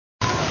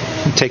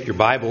Take your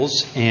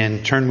Bibles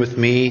and turn with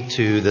me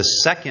to the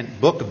second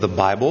book of the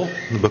Bible,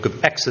 the book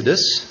of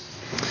Exodus.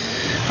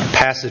 Our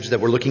passage that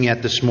we're looking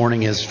at this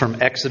morning is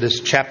from Exodus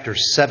chapter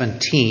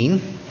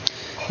 17,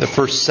 the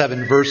first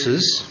 7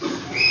 verses. I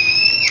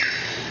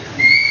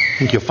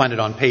think you'll find it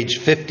on page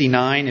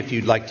 59 if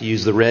you'd like to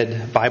use the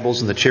red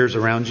Bibles in the chairs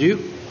around you.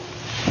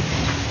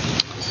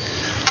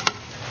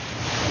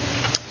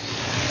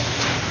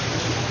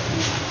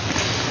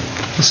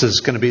 This is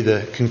going to be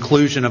the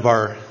conclusion of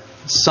our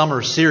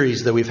summer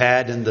series that we've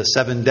had in the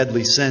 7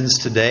 deadly sins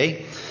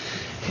today.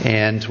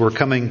 And we're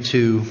coming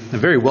to a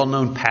very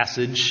well-known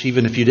passage,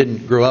 even if you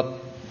didn't grow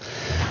up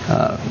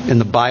in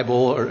the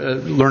Bible or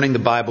learning the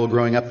Bible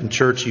growing up in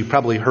church. You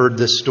probably heard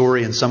this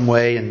story in some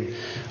way and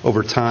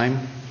over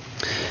time.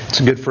 It's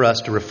good for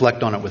us to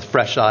reflect on it with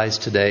fresh eyes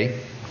today.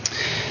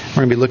 We're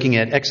going to be looking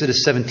at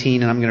Exodus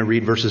 17, and I'm going to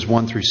read verses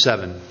 1 through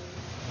 7.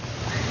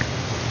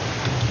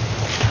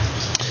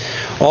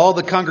 All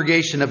the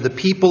congregation of the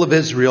people of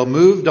Israel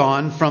moved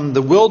on from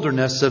the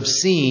wilderness of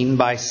Sin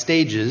by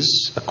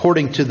stages,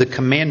 according to the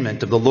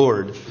commandment of the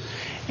Lord,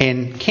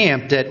 and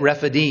camped at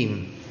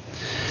Rephidim.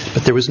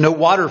 But there was no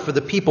water for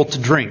the people to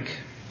drink.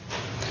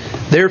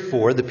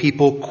 Therefore the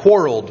people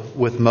quarreled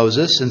with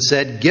Moses and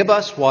said, "Give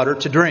us water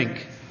to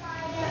drink."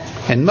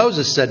 And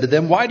Moses said to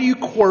them, "Why do you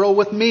quarrel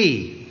with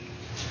me?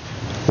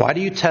 Why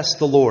do you test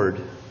the Lord?"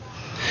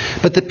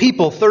 But the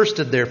people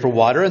thirsted there for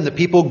water, and the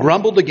people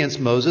grumbled against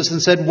Moses and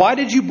said, "Why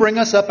did you bring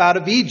us up out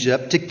of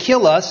Egypt to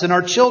kill us and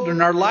our children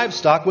and our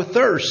livestock with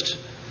thirst?"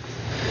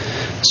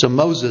 So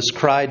Moses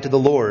cried to the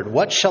Lord,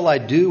 "What shall I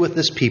do with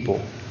this people?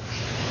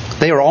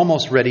 They are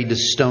almost ready to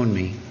stone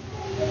me."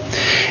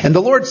 And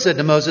the Lord said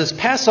to Moses,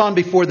 "Pass on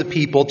before the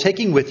people,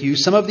 taking with you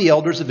some of the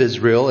elders of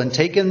Israel, and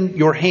take in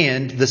your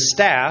hand the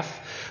staff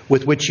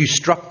with which you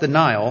struck the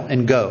Nile,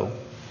 and go.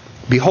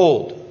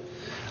 Behold,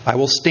 I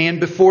will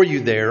stand before you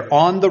there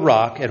on the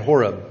rock at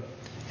Horeb,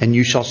 and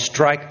you shall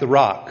strike the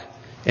rock,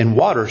 and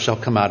water shall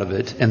come out of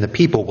it, and the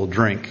people will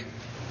drink."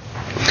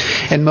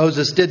 And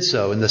Moses did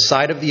so in the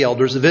sight of the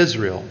elders of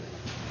Israel.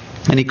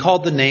 And he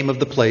called the name of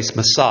the place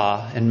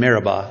Massah and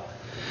Meribah,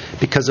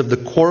 because of the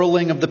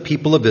quarreling of the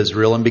people of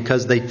Israel, and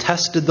because they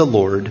tested the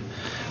Lord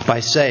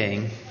by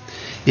saying,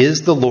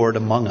 "Is the Lord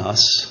among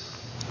us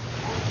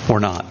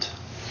or not?"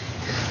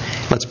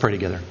 Let's pray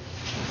together.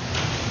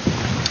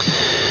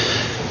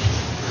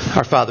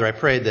 Our Father, I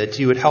pray that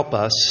you would help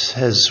us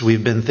as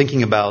we've been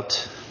thinking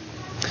about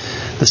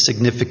the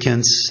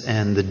significance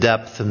and the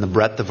depth and the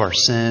breadth of our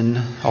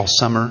sin all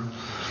summer.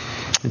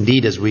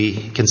 Indeed, as we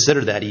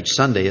consider that each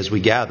Sunday as we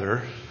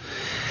gather,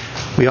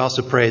 we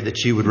also pray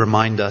that you would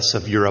remind us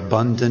of your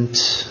abundant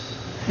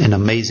and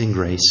amazing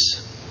grace.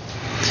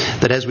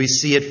 That as we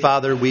see it,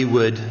 Father, we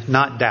would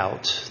not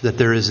doubt that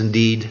there is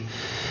indeed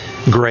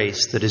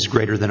grace that is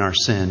greater than our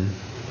sin.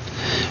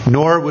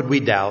 Nor would we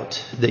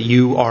doubt that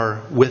you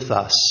are with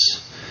us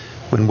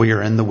when we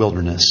are in the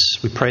wilderness.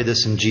 We pray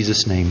this in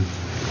Jesus' name.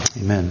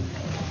 Amen.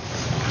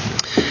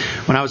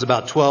 When I was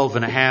about 12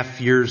 and a half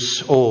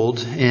years old,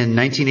 in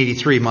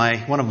 1983,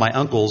 one of my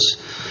uncles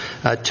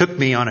took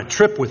me on a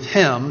trip with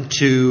him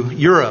to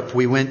Europe.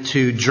 We went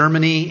to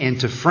Germany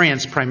and to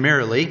France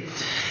primarily.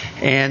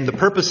 And the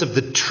purpose of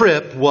the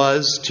trip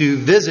was to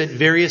visit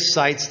various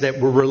sites that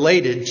were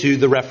related to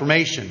the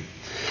Reformation.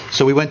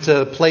 So we went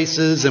to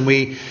places and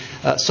we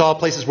saw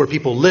places where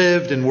people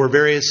lived and where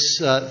various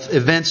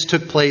events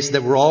took place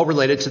that were all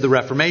related to the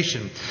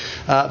Reformation.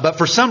 But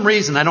for some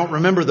reason, I don't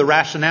remember the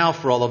rationale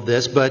for all of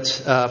this, but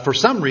for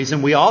some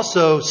reason we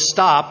also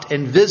stopped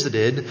and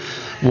visited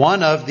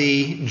one of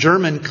the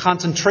German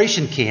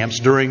concentration camps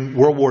during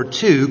World War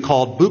II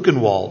called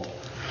Buchenwald.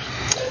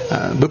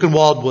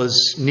 Buchenwald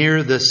was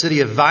near the city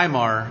of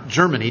Weimar,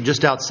 Germany,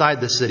 just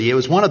outside the city. It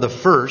was one of the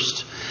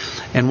first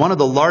and one of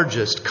the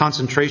largest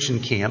concentration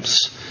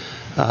camps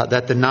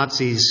that the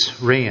Nazis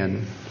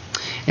ran.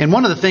 And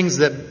one of the things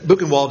that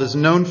Buchenwald is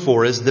known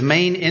for is the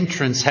main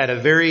entrance had a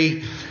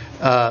very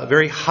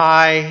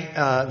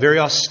high, very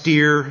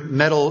austere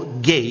metal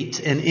gate.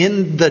 And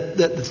in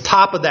the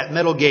top of that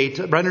metal gate,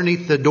 right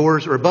underneath the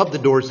doors or above the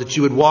doors that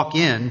you would walk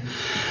in,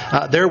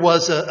 there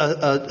was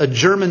a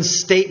German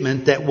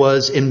statement that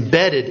was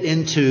embedded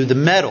into the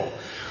metal.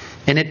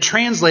 And it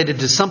translated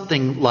to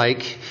something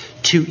like,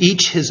 "To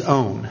each his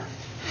own."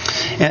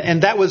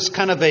 And that was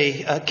kind of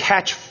a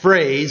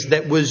catchphrase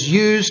that was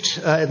used,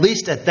 at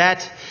least at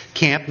that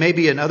camp,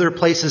 maybe in other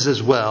places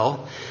as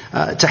well,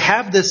 to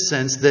have this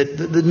sense that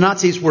the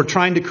Nazis were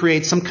trying to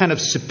create some kind of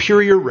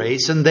superior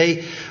race, and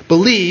they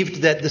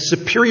believed that the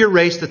superior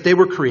race that they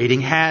were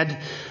creating had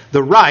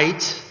the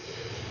right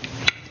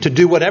to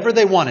do whatever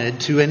they wanted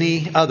to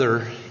any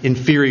other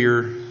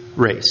inferior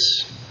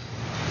race.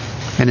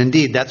 And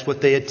indeed, that's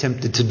what they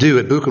attempted to do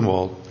at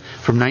Buchenwald.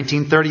 From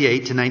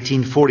 1938 to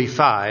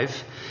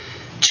 1945,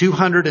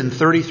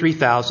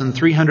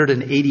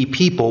 233,380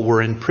 people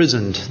were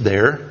imprisoned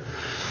there,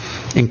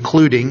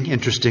 including,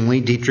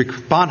 interestingly, Dietrich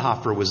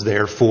Bonhoeffer was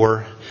there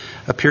for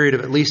a period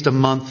of at least a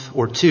month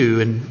or two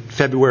in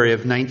February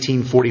of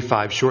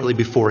 1945, shortly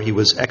before he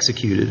was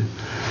executed.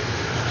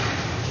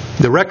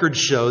 The records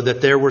show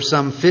that there were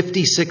some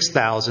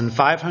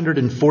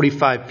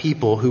 56,545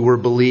 people who were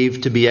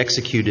believed to be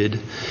executed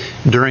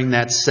during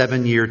that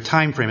 7-year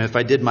time frame. If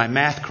I did my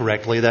math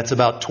correctly, that's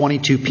about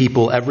 22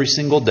 people every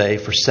single day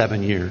for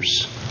 7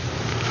 years.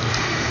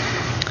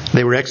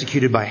 They were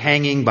executed by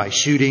hanging, by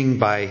shooting,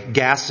 by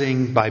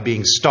gassing, by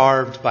being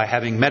starved, by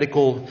having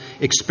medical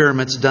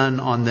experiments done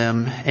on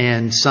them,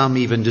 and some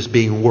even just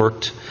being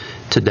worked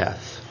to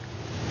death.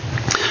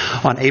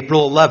 On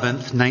April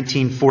 11th,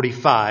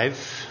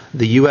 1945,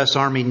 the U.S.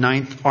 Army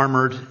 9th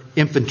Armored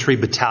Infantry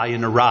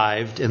Battalion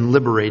arrived and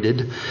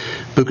liberated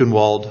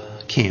Buchenwald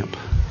Camp.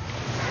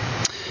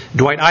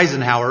 Dwight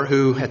Eisenhower,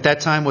 who at that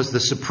time was the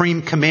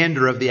supreme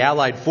commander of the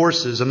Allied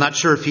forces, I'm not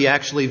sure if he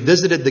actually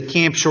visited the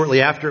camp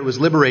shortly after it was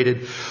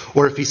liberated,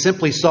 or if he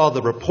simply saw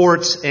the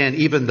reports and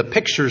even the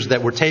pictures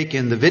that were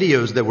taken, the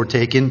videos that were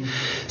taken,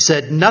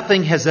 said,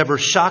 "Nothing has ever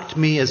shocked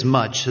me as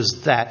much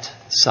as that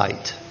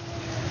sight."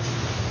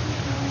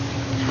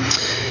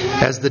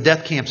 As the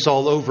death camps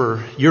all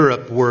over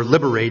Europe were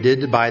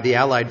liberated by the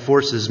Allied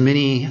forces,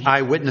 many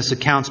eyewitness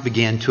accounts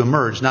began to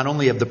emerge, not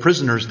only of the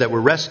prisoners that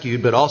were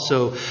rescued, but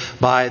also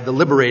by the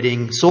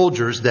liberating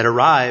soldiers that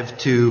arrived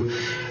to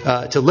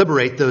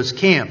liberate those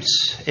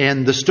camps.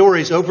 And the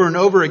stories over and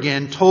over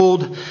again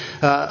told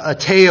a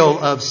tale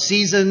of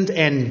seasoned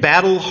and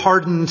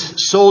battle-hardened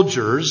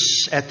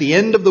soldiers at the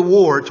end of the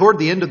war, toward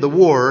the end of the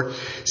war,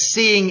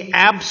 seeing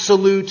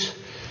absolute,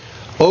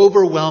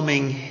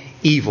 overwhelming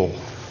evil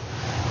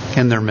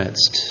in their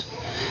midst.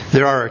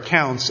 There are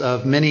accounts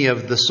of many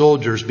of the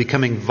soldiers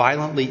becoming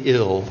violently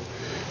ill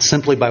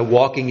simply by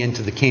walking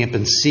into the camp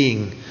and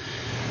seeing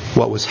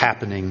what was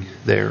happening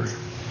there.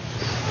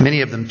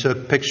 Many of them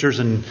took pictures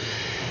and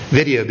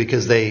video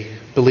because they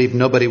believed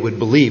nobody would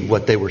believe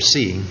what they were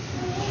seeing.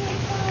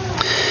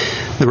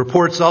 The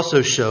reports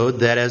also showed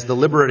that as the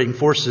liberating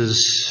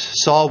forces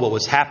saw what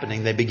was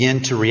happening, they began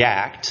to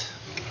react.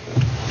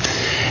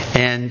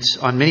 And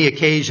on many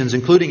occasions,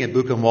 including at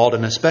Buchenwald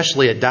and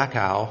especially at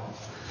Dachau,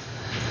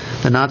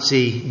 the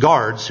Nazi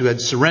guards who had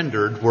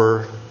surrendered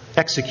were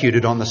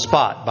executed on the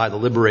spot by the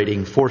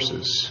liberating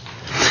forces.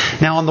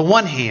 Now, on the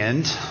one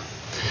hand,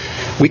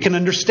 we can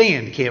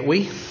understand, can't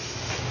we?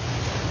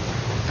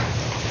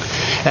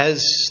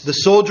 As the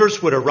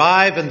soldiers would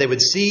arrive and they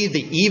would see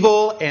the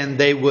evil and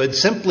they would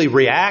simply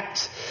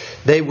react,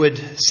 they would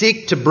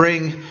seek to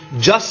bring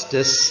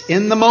justice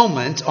in the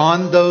moment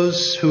on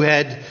those who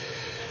had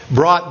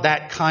brought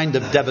that kind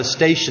of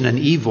devastation and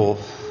evil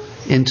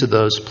into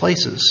those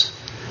places.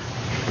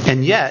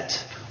 And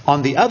yet,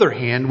 on the other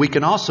hand, we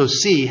can also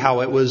see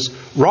how it was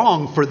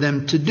wrong for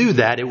them to do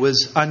that. It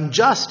was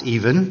unjust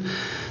even.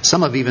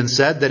 Some have even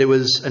said that it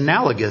was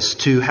analogous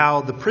to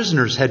how the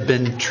prisoners had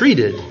been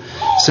treated,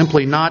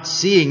 simply not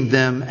seeing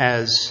them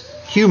as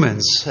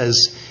humans,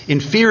 as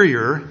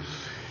inferior,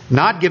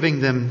 not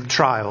giving them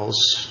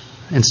trials.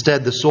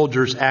 Instead, the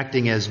soldiers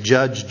acting as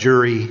judge,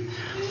 jury,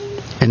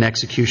 and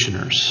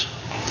executioners.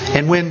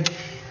 And when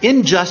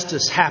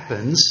injustice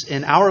happens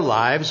in our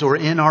lives or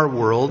in our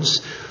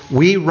worlds,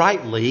 we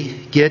rightly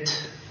get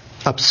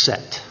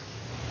upset.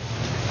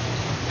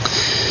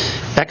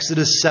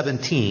 Exodus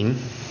 17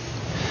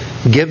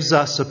 gives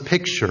us a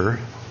picture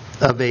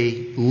of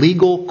a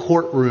legal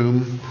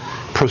courtroom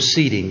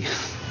proceeding,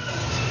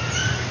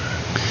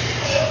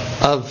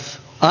 of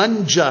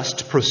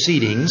unjust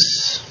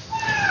proceedings,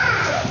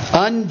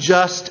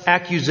 unjust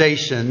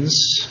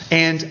accusations,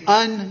 and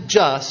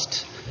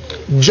unjust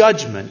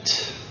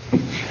judgment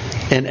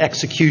and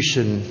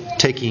execution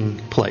taking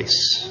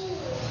place.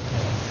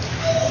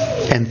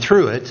 And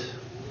through it,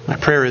 my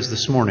prayer is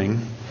this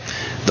morning,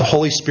 the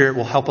Holy Spirit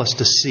will help us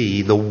to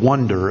see the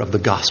wonder of the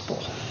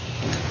gospel.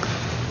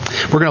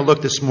 We're going to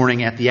look this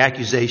morning at the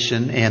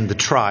accusation and the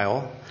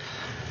trial,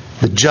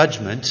 the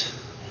judgment,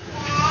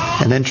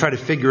 and then try to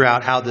figure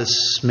out how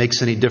this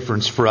makes any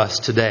difference for us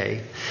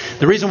today.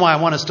 The reason why I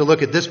want us to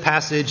look at this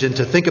passage and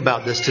to think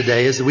about this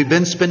today is that we've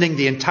been spending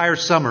the entire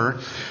summer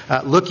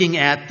looking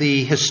at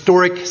the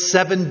historic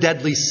 7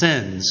 deadly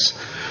sins.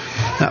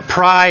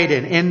 Pride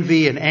and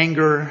envy and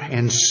anger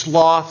and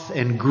sloth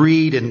and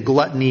greed and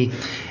gluttony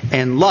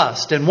and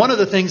lust. And one of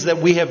the things that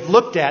we have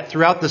looked at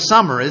throughout the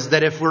summer is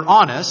that if we're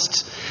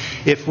honest,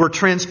 if we're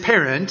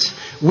transparent,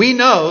 we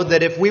know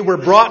that if we were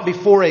brought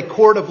before a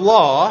court of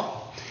law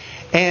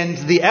and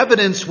the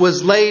evidence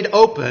was laid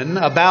open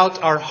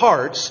about our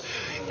hearts,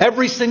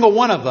 every single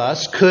one of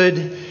us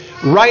could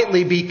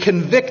rightly be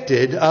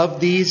convicted of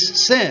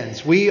these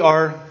sins. We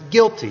are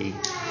guilty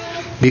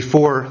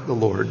before the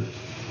Lord.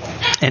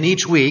 And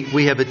each week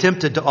we have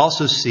attempted to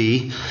also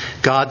see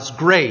God's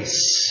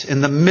grace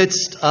in the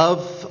midst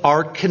of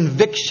our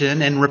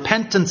conviction and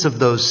repentance of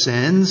those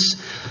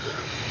sins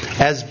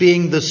as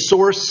being the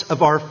source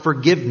of our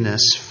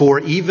forgiveness for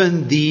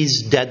even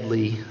these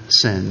deadly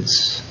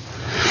sins.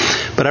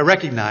 But I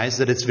recognize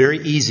that it's very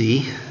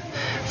easy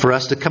for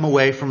us to come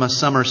away from a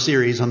summer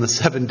series on the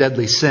 7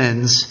 deadly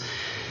sins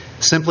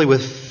simply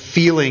with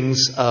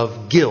feelings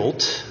of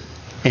guilt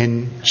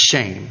and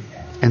shame.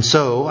 And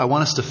so I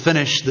want us to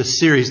finish this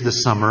series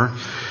this summer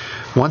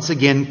Once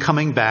again,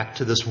 coming back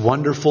to this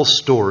wonderful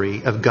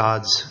story of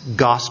God's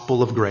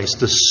gospel of grace,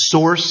 the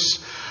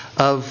source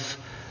of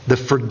the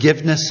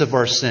forgiveness of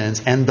our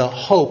sins and the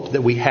hope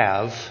that we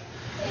have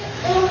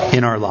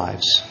in our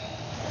lives.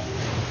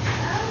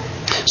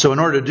 So in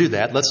order to do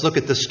that, let's look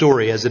at the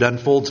story as it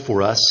unfolds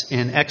for us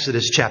in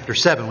Exodus chapter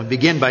 7. We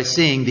begin by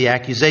seeing the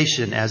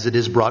accusation as it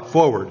is brought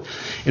forward.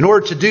 In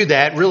order to do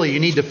that, really you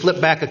need to flip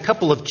back a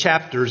couple of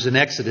chapters in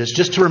Exodus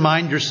just to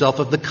remind yourself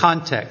of the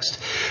context.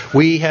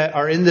 We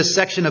are in this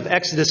section of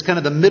Exodus, kind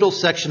of the middle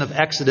section of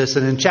Exodus,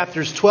 and in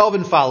chapters 12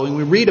 and following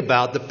we read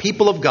about the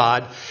people of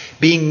God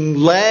being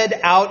led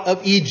out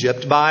of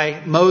Egypt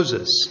by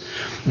Moses.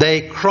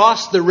 They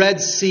crossed the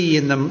Red Sea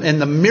in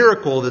the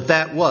miracle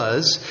that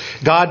was,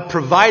 God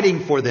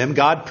providing for them,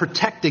 God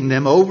protecting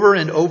them over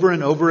and over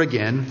and over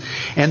again.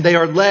 And they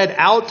are led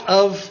out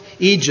of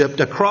Egypt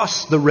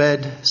across the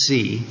Red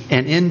Sea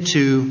and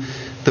into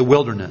the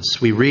wilderness.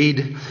 We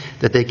read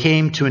that they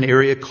came to an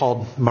area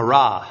called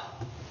Marah.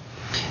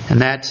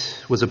 And that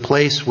was a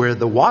place where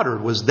the water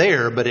was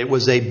there, but it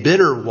was a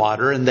bitter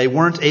water and they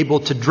weren't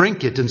able to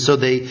drink it. And so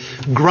they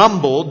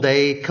grumbled,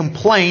 they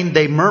complained,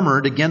 they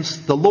murmured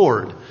against the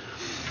Lord.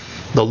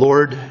 The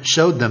Lord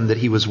showed them that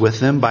He was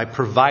with them by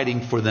providing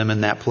for them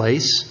in that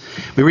place.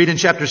 We read in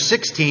chapter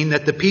 16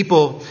 that the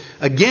people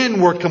again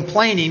were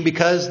complaining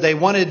because they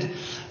wanted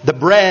the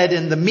bread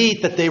and the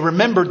meat that they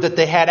remembered that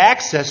they had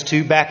access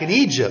to back in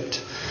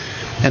Egypt.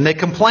 And they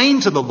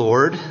complained to the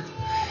Lord.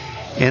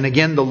 And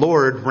again, the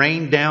Lord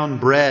rained down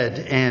bread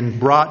and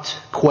brought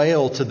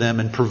quail to them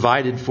and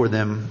provided for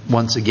them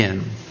once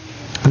again.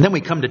 And then we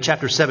come to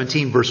chapter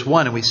 17, verse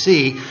 1, and we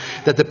see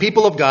that the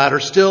people of God are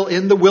still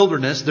in the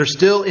wilderness. They're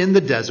still in the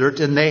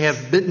desert, and they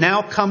have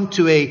now come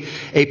to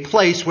a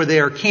place where they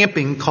are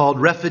camping called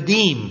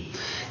Rephidim.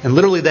 And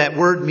literally that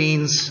word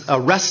means a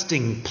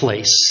resting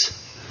place,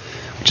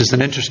 which is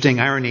an interesting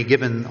irony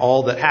given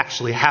all that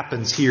actually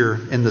happens here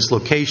in this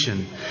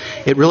location.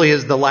 It really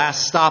is the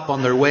last stop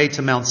on their way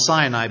to Mount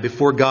Sinai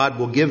before God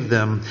will give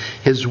them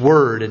His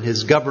word and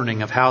His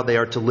governing of how they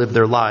are to live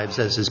their lives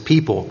as His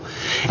people.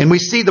 And we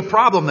see the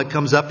problem that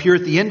comes up here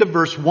at the end of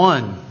verse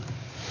 1.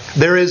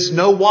 There is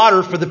no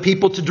water for the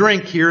people to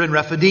drink here in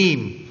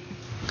Rephidim.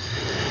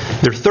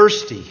 They're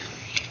thirsty.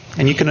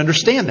 And you can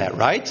understand that,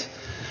 right?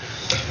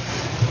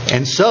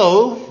 And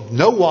so,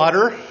 no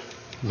water.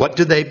 What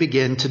do they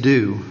begin to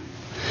do?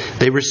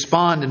 They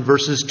respond in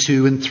verses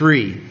 2 and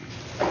 3.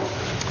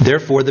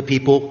 Therefore the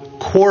people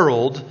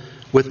quarreled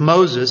with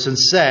Moses and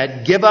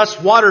said, "Give us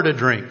water to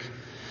drink."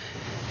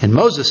 And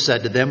Moses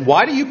said to them,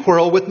 "Why do you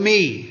quarrel with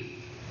me?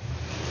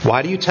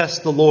 Why do you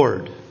test the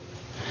Lord?"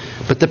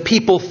 But the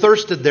people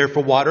thirsted there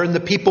for water, and the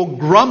people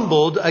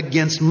grumbled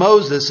against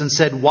Moses and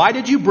said, "Why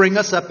did you bring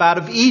us up out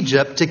of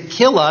Egypt to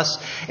kill us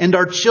and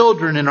our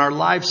children and our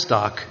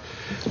livestock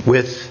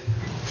with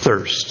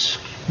thirst?"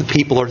 The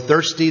people are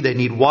thirsty, they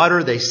need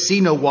water, they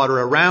see no water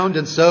around,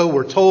 and so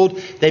we're told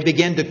they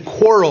begin to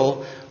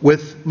quarrel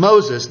with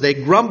Moses. They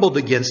grumbled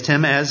against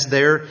him as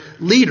their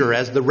leader,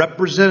 as the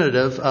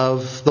representative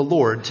of the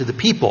Lord to the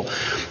people.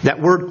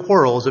 That word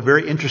quarrel is a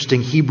very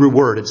interesting Hebrew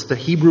word. It's the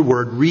Hebrew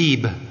word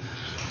reeb.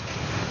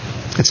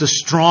 It's a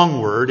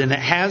strong word, and it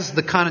has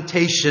the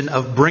connotation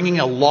of bringing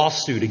a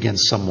lawsuit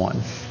against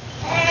someone.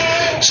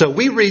 So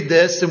we read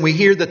this and we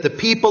hear that the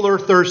people are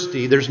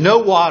thirsty. There's no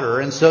water.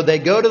 And so they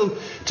go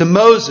to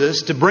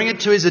Moses to bring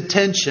it to his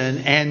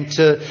attention and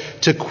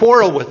to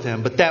quarrel with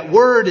him. But that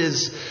word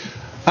is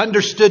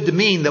understood to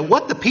mean that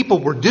what the people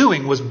were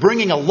doing was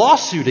bringing a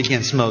lawsuit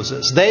against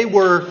Moses. They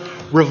were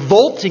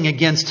revolting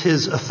against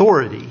his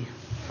authority.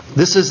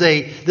 This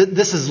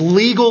is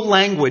legal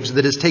language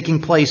that is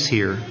taking place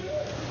here.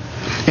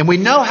 And we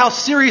know how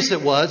serious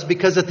it was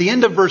because at the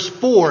end of verse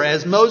 4,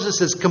 as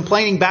Moses is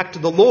complaining back to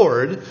the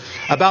Lord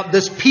about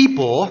this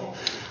people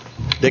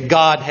that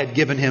God had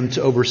given him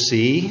to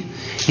oversee,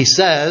 he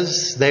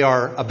says they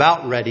are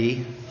about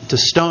ready to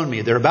stone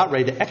me. They're about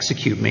ready to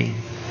execute me.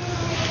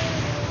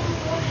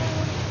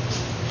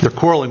 They're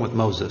quarreling with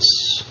Moses.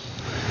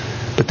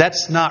 But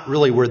that's not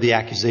really where the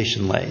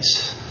accusation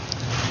lays.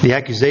 The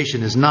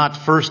accusation is not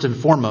first and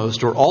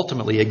foremost or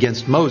ultimately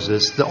against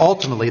Moses.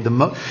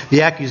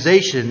 The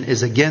accusation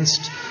is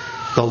against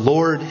the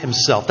Lord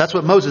Himself. That's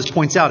what Moses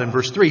points out in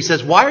verse 3. He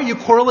says, "Why are you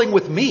quarreling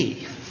with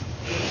me?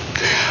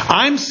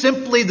 I'm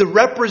simply the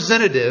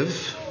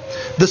representative,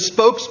 the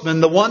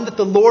spokesman, the one that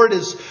the Lord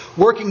is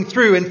working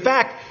through. In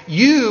fact,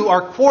 you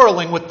are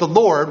quarreling with the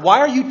Lord. Why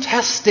are you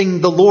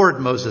testing the Lord?"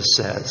 Moses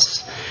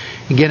says.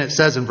 Again, it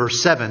says in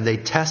verse 7, they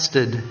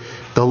tested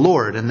the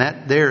Lord. And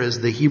that there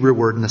is the Hebrew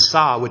word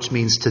nasah, which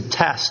means to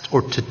test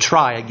or to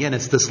try. Again,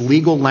 it's this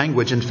legal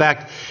language. In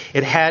fact,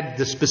 it had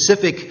the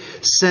specific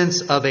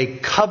sense of a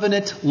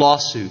covenant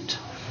lawsuit,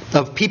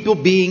 of people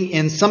being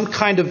in some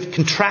kind of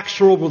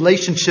contractual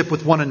relationship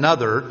with one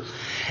another,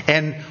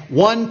 and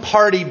one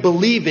party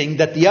believing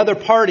that the other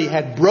party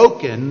had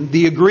broken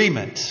the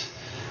agreement,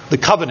 the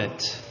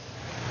covenant.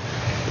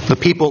 The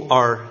people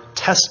are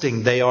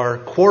testing, they are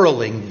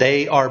quarreling,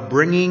 they are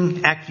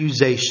bringing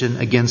accusation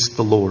against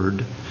the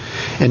Lord.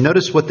 And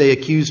notice what they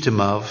accused him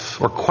of,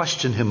 or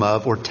questioned him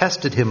of, or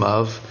tested him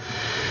of.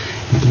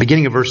 At the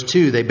beginning of verse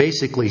 2, they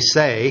basically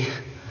say,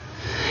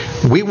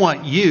 we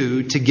want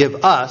you to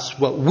give us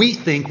what we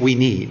think we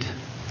need.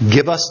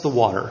 Give us the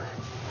water.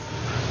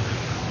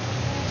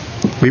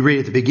 We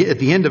read at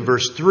the end of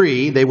verse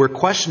 3, they were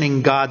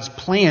questioning God's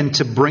plan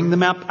to bring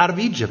them up out of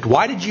Egypt.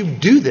 Why did you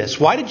do this?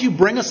 Why did you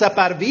bring us up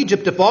out of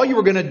Egypt if all you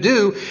were going to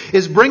do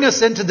is bring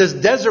us into this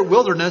desert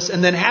wilderness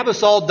and then have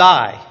us all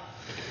die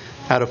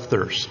out of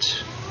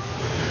thirst?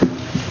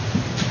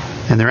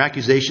 And their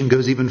accusation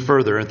goes even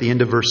further. At the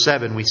end of verse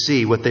 7, we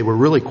see what they were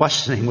really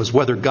questioning was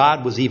whether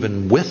God was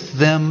even with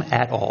them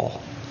at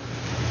all.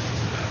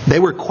 They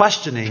were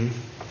questioning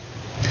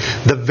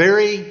the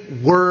very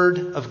word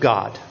of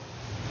God.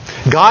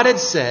 God had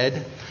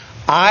said,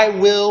 I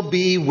will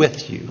be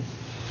with you.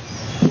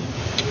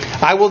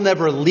 I will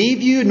never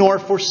leave you nor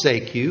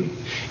forsake you.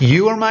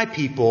 You are my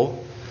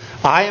people.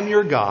 I am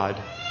your God.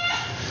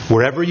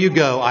 Wherever you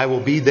go, I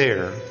will be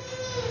there.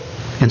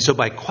 And so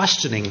by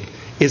questioning,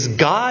 is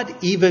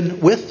God even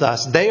with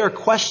us? They are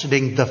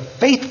questioning the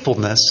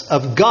faithfulness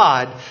of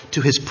God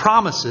to His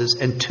promises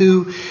and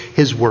to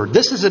His word.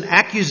 This is an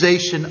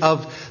accusation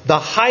of the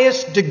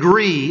highest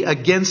degree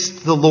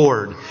against the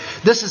Lord.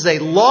 This is a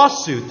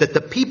lawsuit that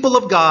the people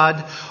of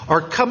God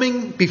are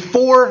coming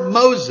before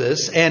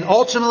Moses and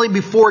ultimately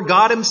before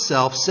God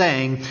Himself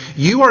saying,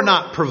 you are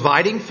not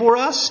providing for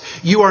us,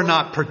 you are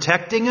not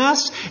protecting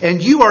us,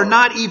 and you are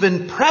not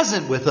even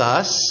present with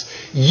us.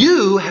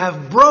 You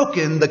have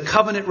broken the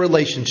covenant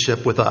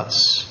relationship with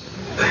us.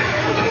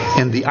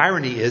 And the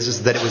irony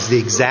is that it was the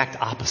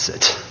exact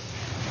opposite.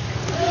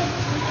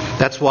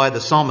 That's why the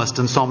psalmist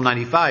in Psalm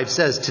 95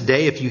 says,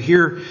 today if you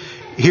hear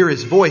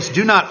His voice,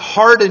 do not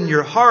harden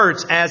your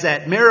hearts as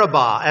at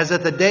Meribah, as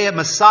at the day at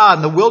Massah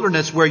in the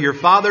wilderness where your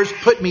fathers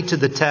put me to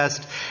the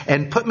test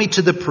and put me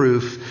to the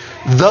proof,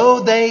 though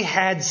they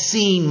had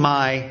seen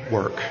my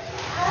work.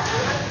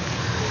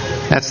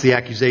 That's the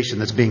accusation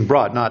that's being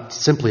brought, not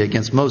simply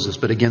against Moses,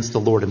 but against the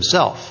Lord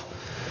Himself.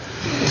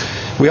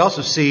 We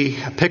also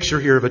see a picture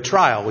here of a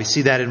trial. We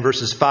see that in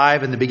verses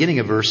 5 and the beginning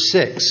of verse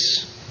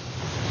 6.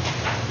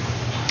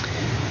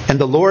 And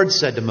the Lord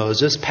said to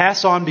Moses,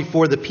 pass on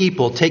before the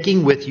people,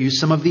 taking with you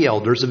some of the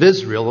elders of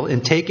Israel,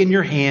 and take in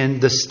your hand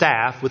the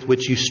staff with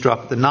which you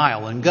struck the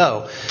Nile, and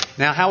go.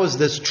 Now, how is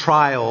this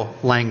trial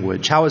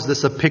language? How is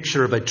this a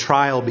picture of a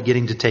trial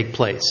beginning to take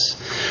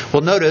place?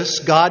 Well, notice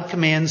God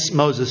commands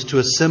Moses to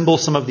assemble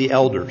some of the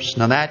elders.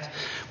 Now, that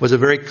was a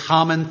very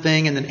common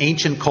thing in the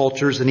ancient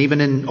cultures and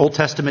even in Old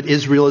Testament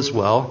Israel as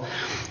well.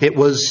 It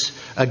was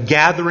a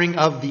gathering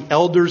of the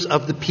elders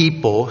of the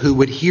people who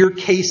would hear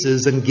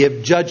cases and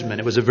give judgment.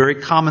 It was a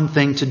very common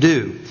thing to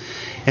do.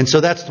 And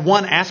so that's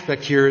one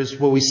aspect here is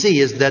what we see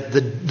is that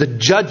the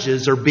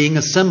judges are being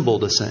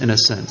assembled in a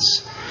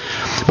sense.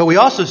 But we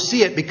also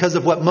see it because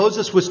of what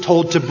Moses was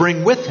told to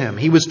bring with him.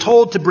 He was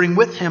told to bring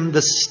with him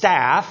the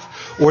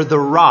staff or the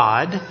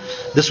rod.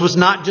 This was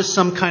not just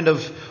some kind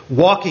of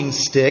walking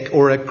stick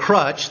or a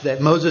crutch that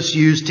Moses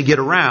used to get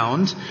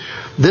around.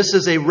 This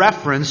is a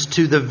reference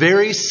to the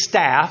very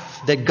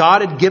staff that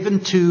God had given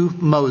to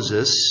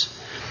Moses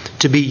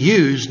to be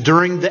used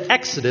during the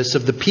exodus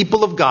of the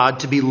people of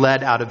God to be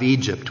led out of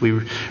Egypt. We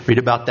read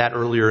about that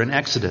earlier in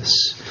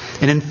Exodus.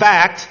 And in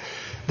fact,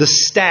 the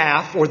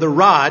staff or the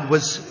rod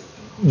was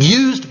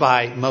used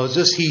by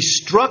Moses. He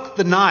struck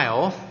the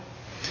Nile,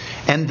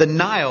 and the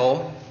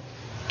Nile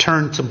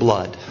turned to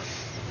blood.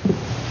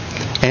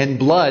 And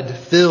blood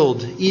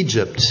filled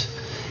Egypt.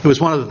 It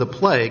was one of the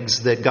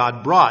plagues that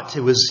God brought.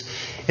 It was,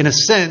 in a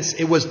sense,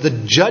 it was the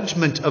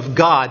judgment of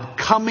God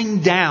coming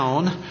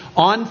down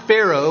on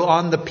Pharaoh,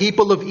 on the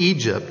people of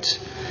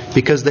Egypt,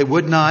 because they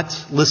would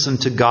not listen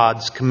to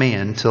God's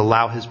command to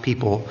allow His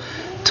people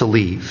to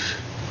leave.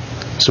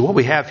 So what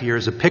we have here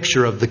is a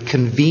picture of the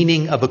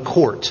convening of a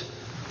court.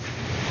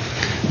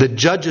 The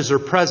judges are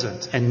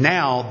present, and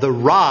now the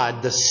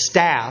rod, the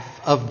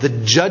staff of the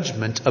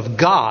judgment of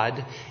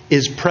God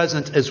is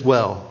present as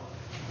well.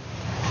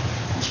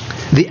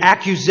 The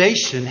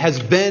accusation has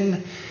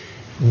been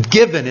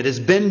given, it has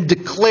been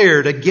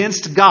declared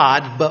against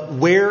God, but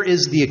where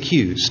is the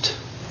accused?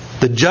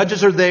 The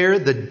judges are there,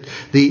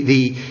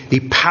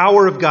 the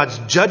power of God's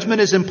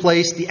judgment is in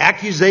place, the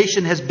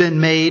accusation has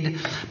been made,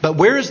 but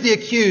where is the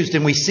accused?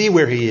 And we see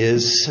where he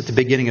is at the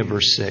beginning of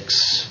verse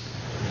 6.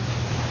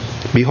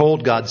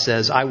 Behold, God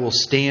says, I will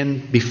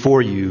stand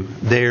before you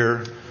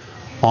there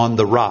on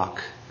the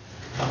rock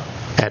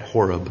at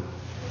Horeb.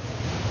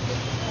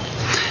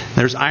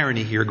 There's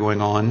irony here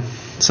going on.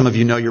 Some of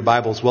you know your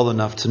Bibles well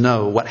enough to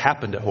know what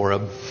happened at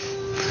Horeb.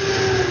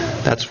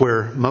 That's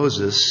where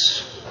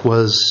Moses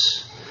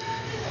was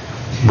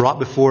brought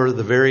before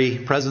the very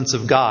presence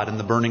of God in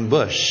the burning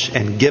bush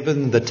and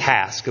given the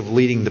task of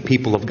leading the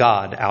people of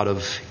God out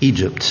of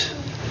Egypt.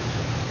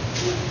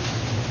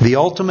 The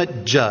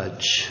ultimate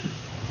judge,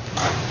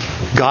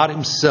 God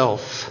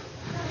Himself,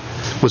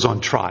 was on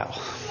trial.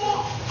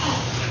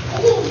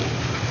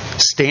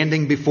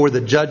 standing before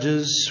the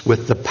judges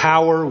with the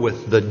power,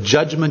 with the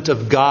judgment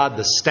of God,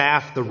 the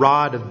staff, the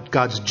rod of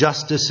God's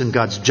justice and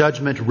God's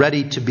judgment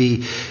ready to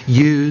be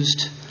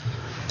used,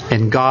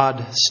 and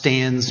God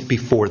stands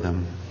before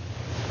them.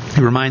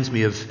 It reminds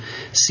me of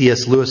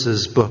C.S.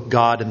 Lewis's book,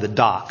 God in the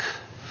Dock.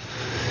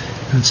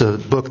 It's a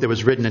book that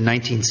was written in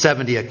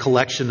 1970, a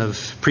collection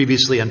of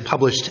previously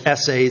unpublished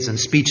essays and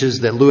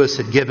speeches that Lewis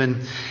had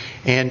given.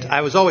 And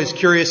I was always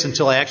curious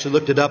until I actually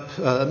looked it up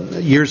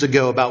years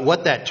ago about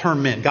what that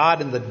term meant,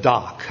 God in the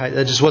dock.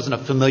 That just wasn't a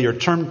familiar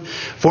term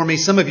for me.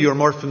 Some of you are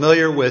more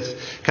familiar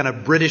with kind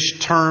of British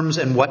terms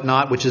and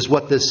whatnot, which is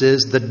what this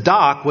is. The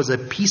dock was a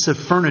piece of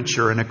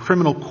furniture in a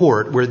criminal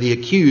court where the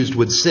accused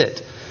would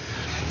sit.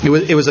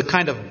 It was a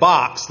kind of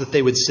box that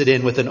they would sit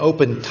in with an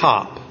open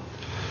top.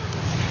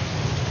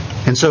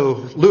 And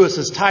so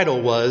Lewis's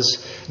title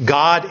was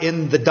God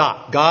in the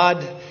Dock,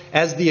 God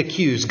as the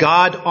accused,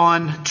 God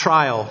on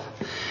trial.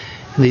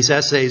 And these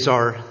essays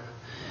are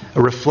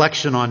a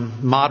reflection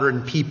on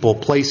modern people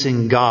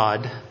placing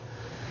God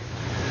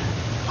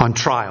on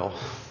trial,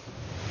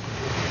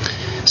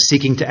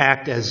 seeking to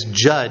act as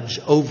judge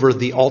over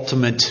the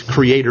ultimate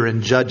creator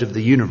and judge of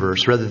the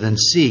universe rather than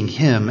seeing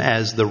Him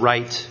as the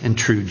right and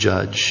true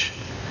judge.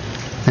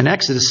 In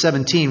Exodus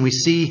 17, we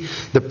see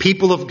the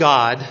people of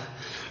God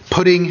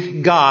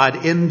putting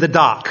God in the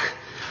dock,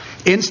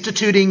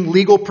 instituting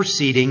legal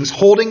proceedings,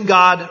 holding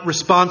God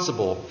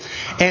responsible.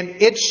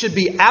 And it should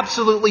be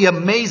absolutely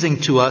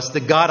amazing to us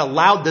that God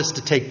allowed this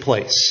to take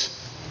place.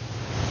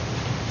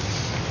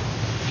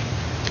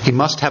 He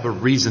must have a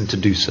reason to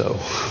do so.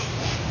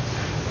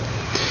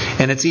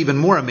 And it's even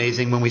more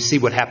amazing when we see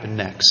what happened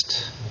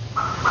next.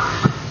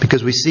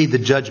 Because we see the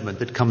judgment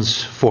that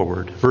comes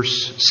forward.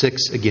 Verse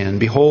 6 again.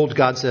 Behold,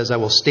 God says, I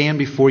will stand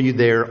before you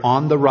there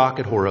on the rock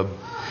at Horeb,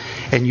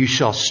 and you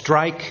shall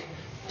strike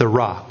the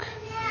rock,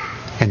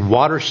 and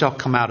water shall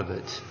come out of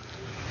it,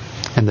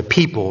 and the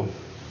people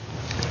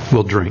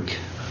will drink.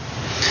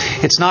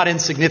 It's not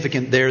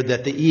insignificant there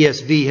that the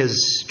ESV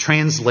has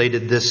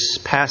translated this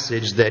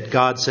passage that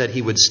God said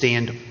He would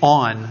stand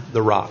on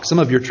the rock. Some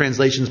of your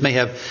translations may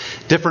have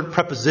different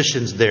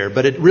prepositions there,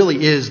 but it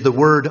really is the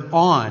word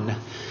on.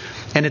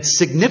 And it's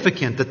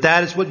significant that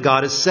that is what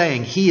God is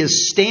saying. He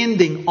is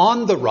standing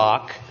on the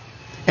rock.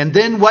 And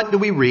then what do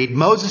we read?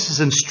 Moses is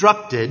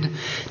instructed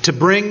to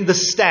bring the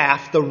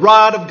staff, the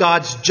rod of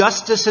God's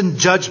justice and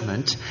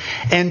judgment,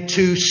 and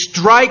to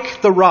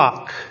strike the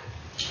rock,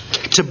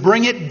 to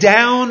bring it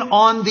down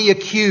on the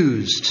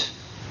accused.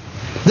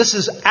 This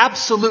is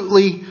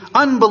absolutely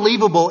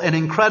unbelievable and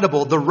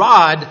incredible. The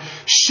rod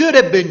should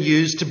have been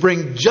used to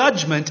bring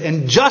judgment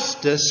and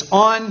justice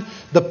on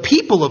the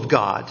people of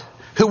God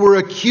who were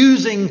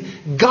accusing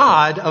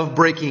God of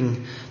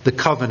breaking the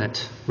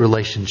covenant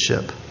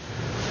relationship.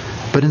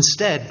 But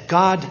instead,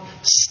 God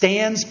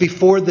stands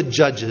before the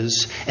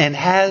judges and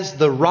has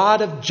the rod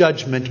of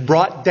judgment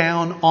brought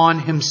down on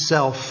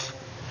Himself.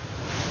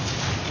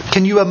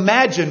 Can you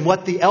imagine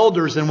what the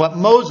elders and what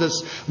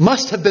Moses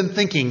must have been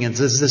thinking as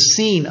this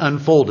scene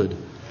unfolded?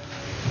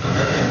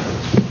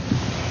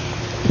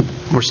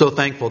 We're so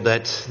thankful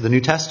that the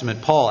New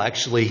Testament, Paul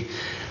actually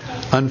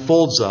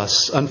unfolds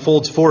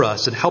for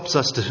us and helps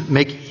us to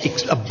make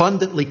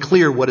abundantly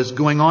clear what is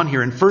going on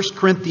here. In 1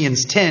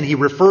 Corinthians 10, he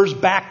refers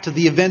back to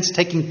the events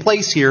taking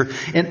place here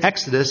in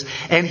Exodus,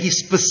 and he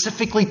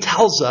specifically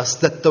tells us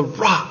that the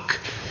rock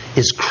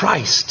is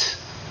Christ.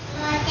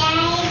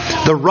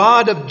 The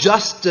rod of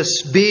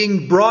justice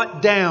being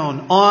brought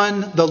down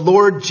on the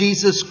Lord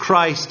Jesus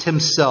Christ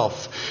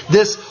Himself.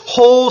 This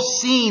whole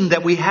scene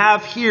that we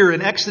have here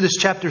in Exodus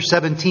chapter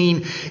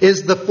 17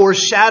 is the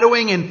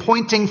foreshadowing and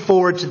pointing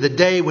forward to the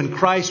day when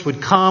Christ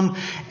would come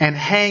and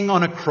hang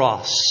on a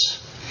cross.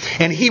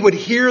 And He would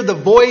hear the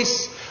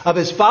voice of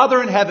His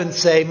Father in heaven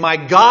say, my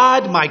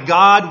God,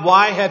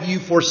 why have you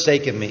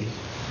forsaken me?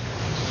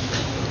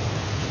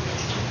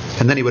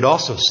 And then He would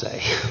also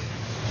say,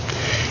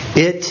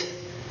 it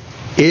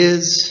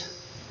is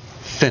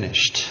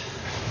finished.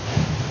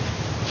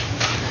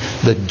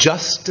 The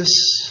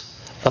justice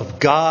of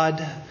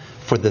God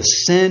for the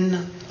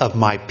sin of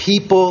my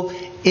people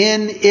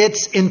in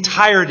its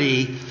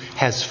entirety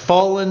has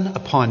fallen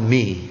upon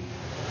me,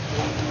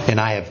 and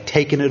I have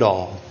taken it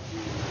all,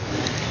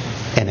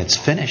 and it's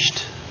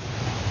finished.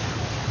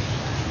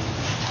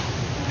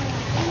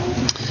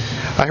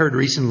 I heard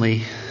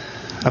recently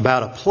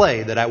about a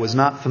play that I was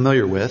not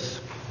familiar with.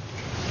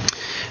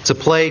 It's a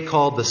play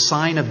called The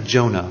Sign of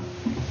Jonah.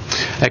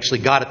 I actually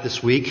got it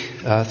this week.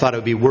 I thought it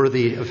would be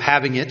worthy of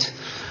having it.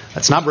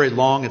 It's not very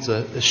long. It's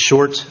a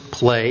short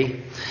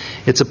play.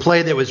 It's a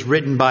play that was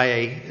written by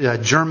a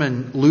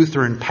German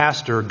Lutheran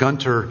pastor,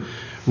 Gunther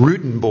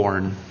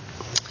Rutenborn.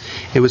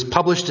 It was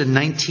published in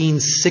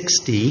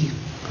 1960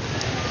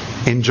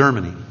 in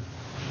Germany,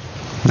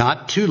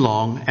 not too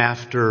long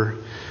after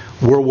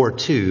World War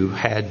II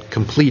had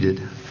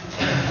completed.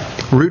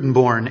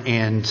 Rutenborn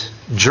and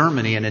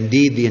Germany, and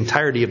indeed the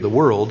entirety of the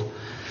world,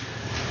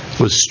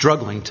 was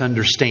struggling to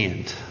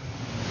understand.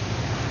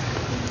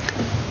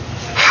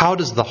 How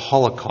does the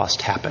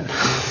Holocaust happen?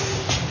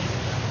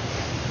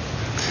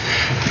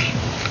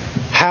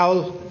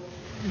 How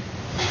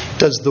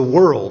does the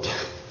world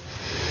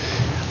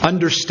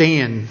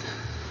understand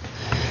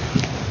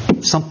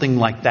something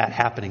like that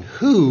happening?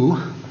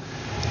 Who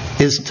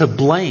is to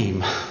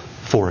blame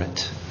for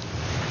it?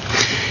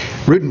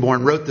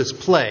 Rutenborn wrote this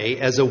play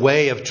as a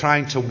way of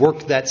trying to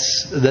work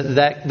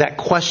that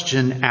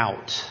question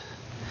out.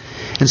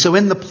 And so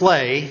in the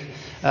play,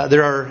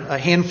 there are a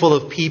handful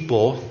of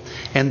people,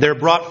 and they're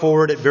brought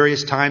forward at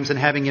various times and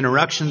having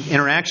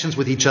interactions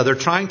with each other,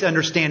 trying to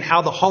understand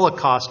how the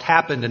Holocaust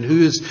happened and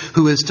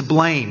who is to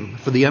blame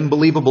for the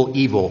unbelievable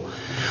evil.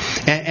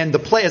 And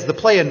as the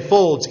play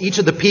unfolds, each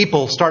of the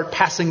people start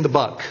passing the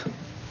buck.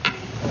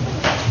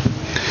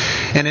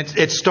 And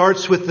it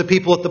starts with the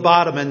people at the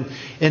bottom, and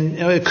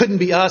it couldn't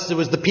be us, it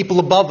was the people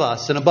above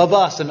us, and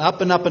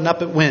up and up and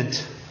up it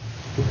went.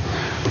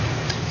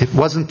 It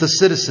wasn't the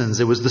citizens,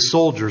 it was the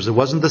soldiers. It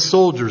wasn't the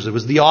soldiers, it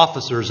was the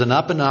officers, and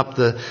up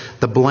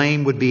the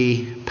blame would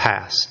be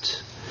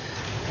passed.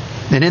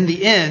 And in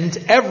the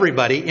end,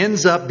 everybody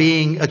ends up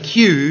being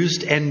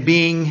accused and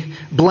being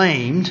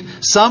blamed,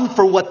 some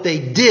for what they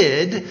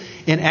did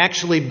in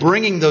actually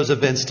bringing those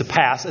events to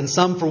pass, and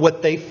some for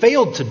what they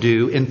failed to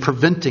do in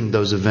preventing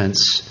those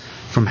events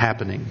from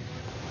happening.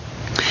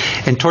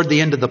 And toward the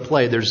end of the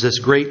play, there's this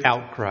great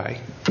outcry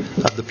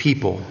of the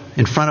people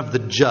in front of the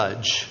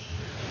judge.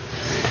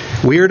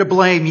 We are to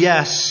blame,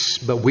 yes,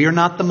 but we are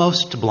not the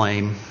most to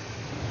blame.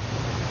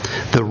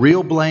 The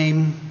real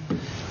blame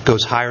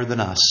goes higher than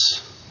us.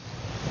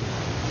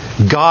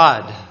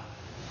 God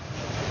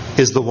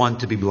is the one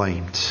to be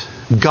blamed.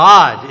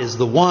 God is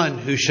the one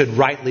who should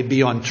rightly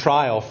be on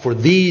trial for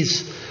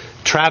these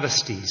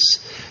travesties.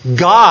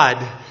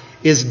 God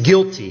is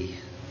guilty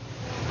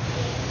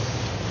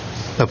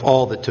of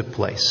all that took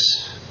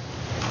place.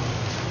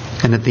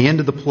 And at the end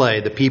of the play,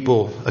 the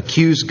people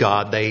accuse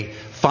God. They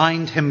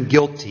find Him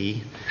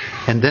guilty,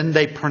 and then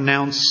they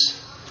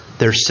pronounce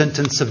their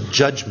sentence of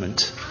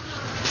judgment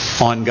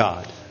on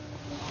God.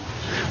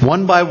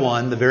 One by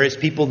one, the various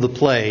people of the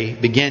play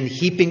begin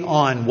heaping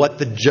on what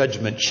the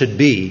judgment should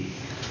be.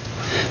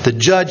 The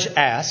judge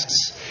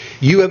asks,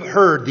 "You have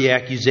heard the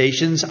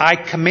accusations. I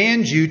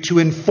command you to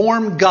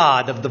inform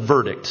God of the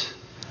verdict.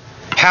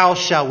 How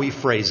shall we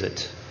phrase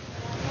it?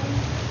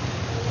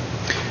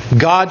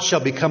 God shall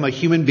become a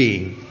human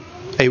being,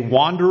 a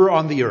wanderer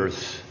on the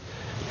earth,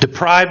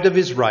 deprived of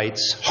his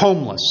rights,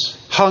 homeless,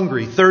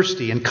 hungry,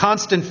 thirsty, in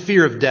constant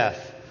fear of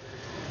death.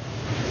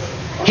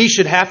 He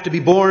should have to be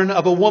born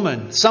of a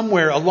woman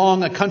somewhere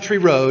along a country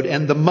road,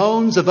 and the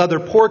moans of other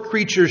poor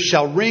creatures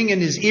shall ring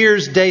in his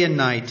ears day and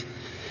night.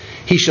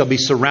 He shall be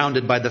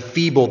surrounded by the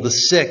feeble, the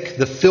sick,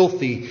 the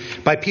filthy,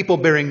 by people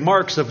bearing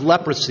marks of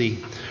leprosy.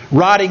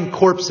 Rotting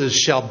corpses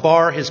shall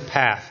bar his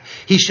path.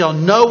 He shall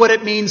know what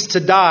it means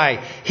to die.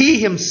 He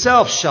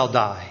himself shall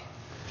die.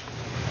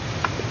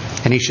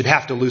 And he should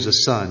have to lose a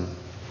son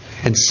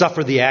and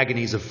suffer the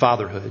agonies of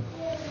fatherhood.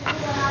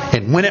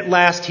 And when at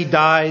last he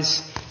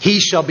dies, he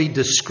shall be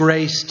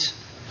disgraced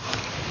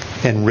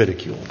and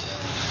ridiculed."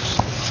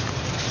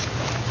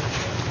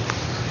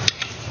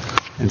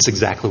 And it's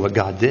exactly what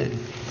God did.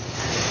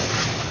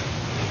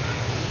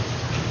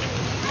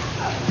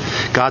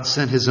 God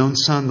sent His own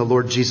Son, the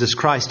Lord Jesus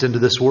Christ, into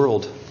this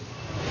world.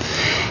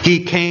 He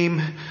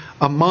came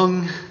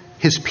among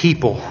His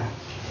people.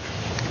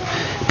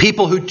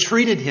 People who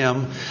treated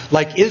Him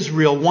like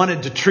Israel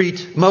wanted to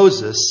treat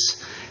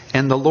Moses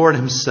and the Lord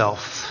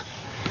Himself.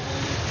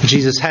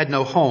 Jesus had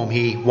no home.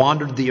 He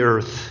wandered the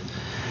earth.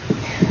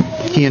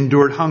 He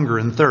endured hunger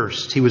and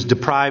thirst. He was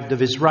deprived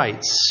of His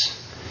rights.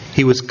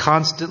 He was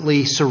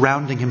constantly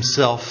surrounding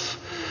Himself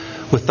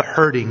with the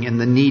hurting and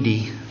the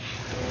needy.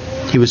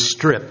 He was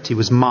stripped. He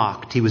was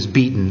mocked. He was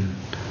beaten.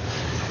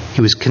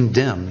 He was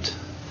condemned.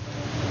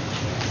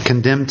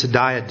 Condemned to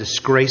die a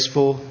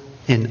disgraceful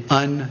and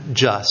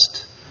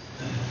unjust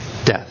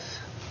death.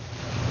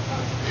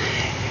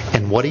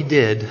 And what He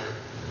did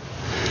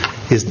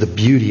is the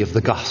beauty of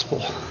the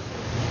gospel.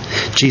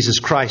 Jesus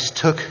Christ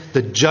took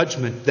the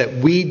judgment that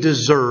we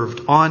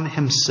deserved on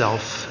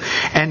Himself,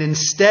 and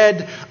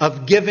instead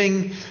of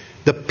giving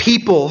the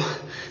people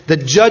the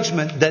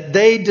judgment that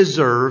they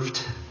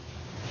deserved,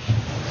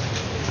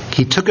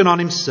 He took it on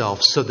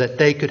Himself so that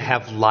they could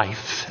have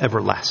life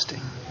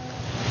everlasting.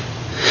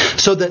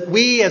 So that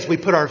we, as we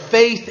put our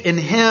faith in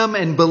Him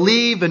and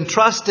believe and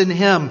trust in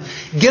Him,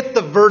 get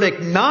the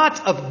verdict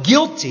not of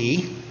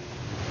guilty,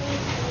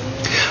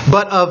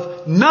 but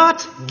of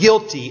not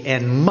guilty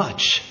and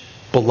much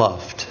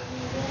beloved.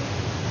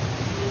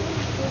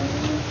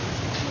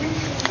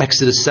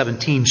 Exodus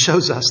 17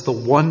 shows us the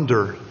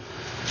wonder,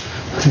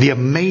 the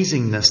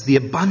amazingness, the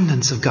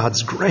abundance of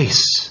God's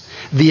grace,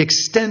 the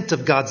extent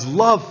of God's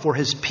love for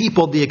His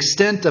people, the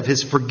extent of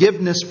His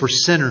forgiveness for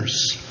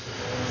sinners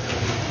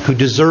who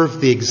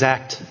deserve the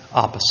exact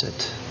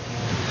opposite.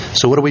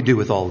 So what do we do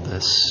with all of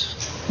this?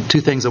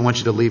 Two things I want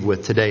you to leave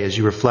with today as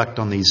you reflect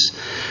on these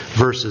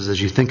verses,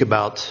 as you think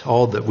about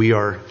all that we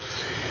are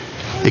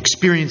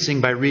experiencing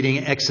by reading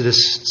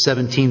Exodus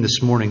 17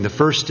 this morning. The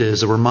first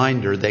is a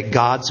reminder that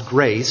God's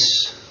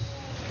grace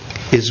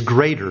is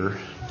greater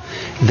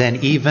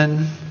than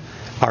even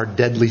our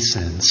deadly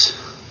sins.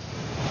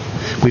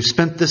 We've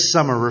spent this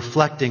summer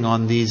reflecting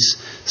on these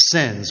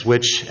sins,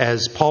 which,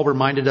 as Paul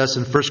reminded us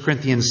in 1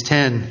 Corinthians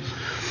 10,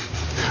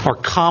 are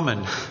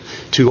common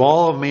to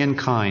all of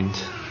mankind.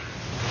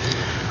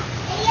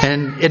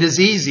 And it is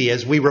easy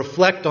as we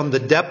reflect on the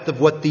depth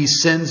of what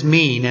these sins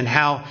mean and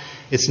how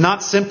it's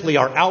not simply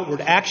our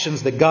outward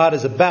actions that God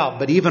is about,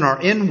 but even our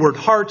inward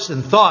hearts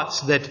and thoughts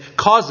that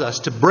cause us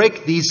to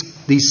break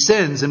these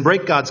sins and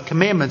break God's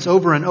commandments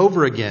over and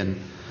over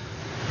again.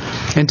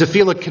 And to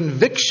feel a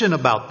conviction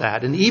about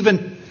that and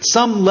even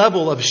some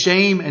level of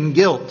shame and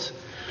guilt.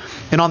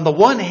 And on the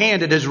one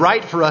hand, it is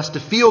right for us to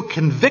feel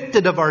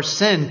convicted of our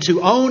sin,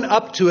 to own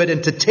up to it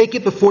and to take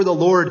it before the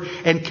Lord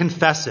and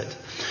confess it.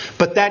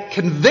 But that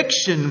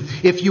conviction,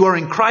 if you are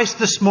in Christ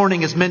this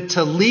morning, is meant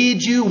to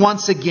lead you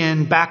once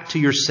again back to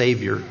your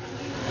Savior,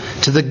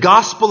 to the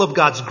gospel of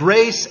God's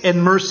grace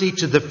and mercy,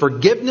 to the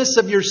forgiveness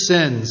of your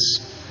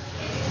sins.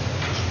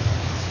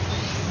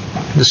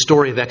 The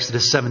story of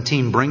Exodus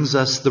 17 brings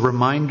us the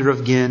reminder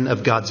again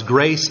of God's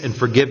grace and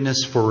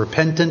forgiveness for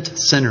repentant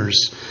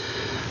sinners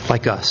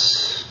like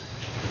us.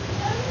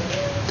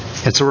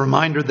 It's a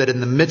reminder that in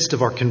the midst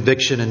of our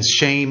conviction and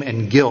shame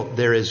and guilt,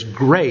 there is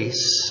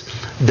grace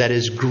that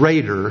is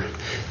greater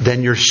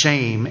than your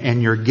shame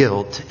and your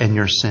guilt and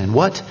your sin.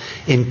 What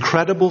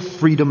incredible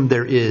freedom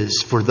there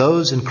is for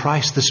those in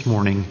Christ this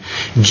morning.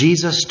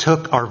 Jesus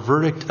took our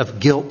verdict of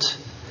guilt,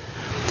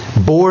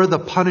 bore the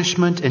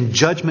punishment and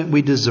judgment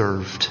we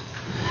deserved,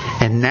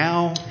 and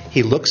now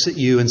He looks at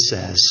you and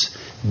says,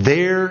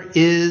 "There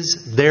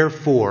is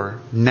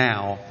therefore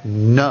now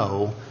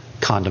no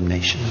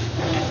condemnation."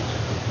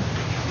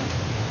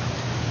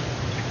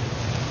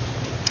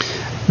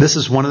 This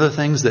is one of the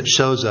things that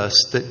shows us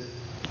that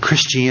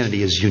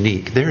Christianity is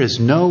unique. There is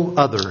no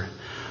other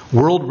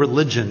world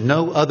religion,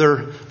 no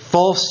other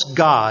false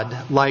god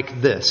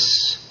like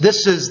this.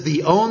 This is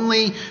the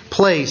only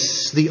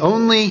place, the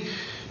only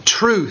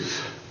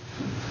truth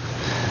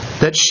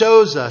that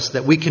shows us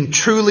that we can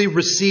truly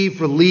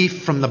receive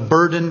relief from the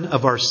burden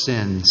of our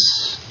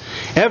sins.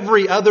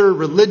 Every other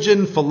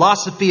religion,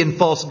 philosophy, and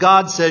false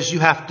god says you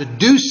have to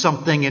do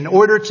something in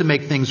order to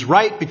make things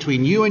right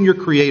between you and your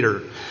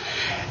Creator.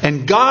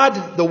 And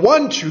God, the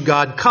one true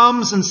God,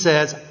 comes and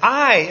says,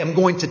 "I am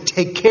going to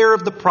take care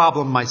of the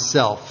problem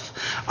myself.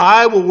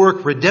 I will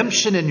work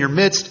redemption in your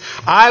midst.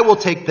 I will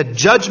take the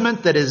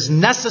judgment that is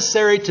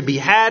necessary to be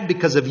had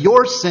because of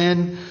your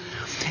sin.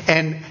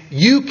 And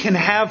you can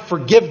have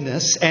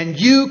forgiveness and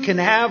you can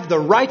have the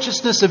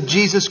righteousness of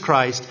Jesus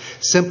Christ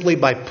simply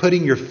by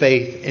putting your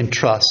faith and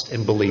trust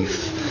and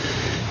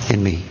belief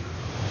in me."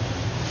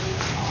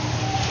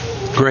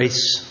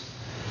 Grace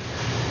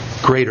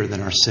greater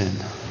than our sin.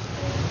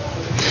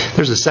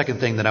 There's a second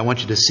thing that I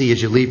want you to see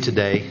as you leave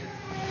today.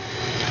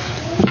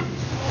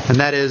 And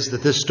that is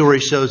that this story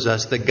shows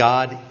us that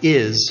God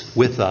is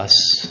with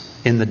us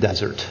in the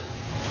desert.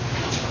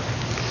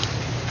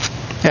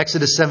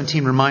 Exodus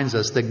 17 reminds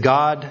us that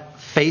God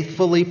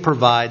faithfully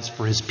provides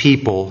for His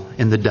people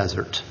in the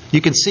desert.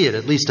 You can see it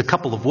at least a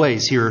couple of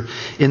ways here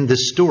in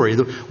this story.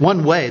 The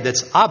one way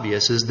that's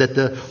obvious is that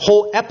the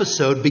whole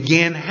episode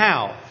began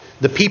how?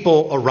 The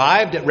people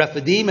arrived at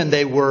Rephidim and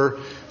they were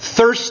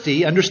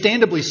thirsty,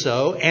 understandably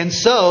so, and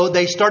so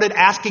they started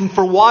asking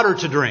for water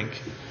to drink.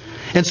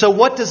 And so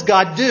what does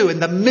God do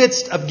in the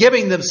midst of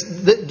giving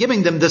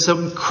them this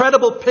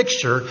incredible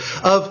picture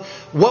of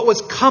what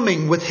was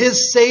coming with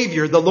His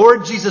Savior, the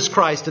Lord Jesus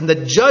Christ, and the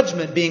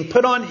judgment being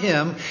put on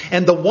Him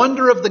and the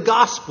wonder of the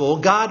gospel?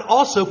 God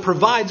also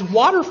provides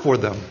water for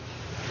them.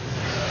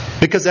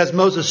 Because as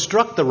Moses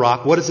struck the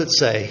rock, what does it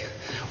say?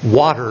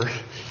 Water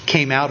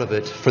came out of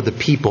it for the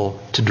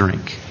people to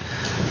drink.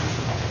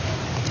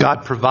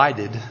 God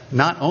provided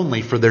not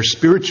only for their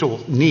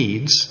spiritual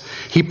needs,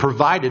 He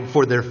provided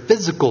for their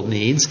physical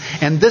needs.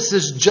 And this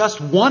is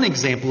just one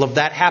example of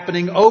that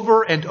happening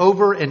over and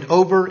over and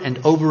over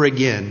and over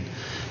again.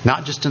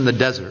 Not just in the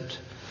desert,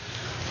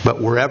 but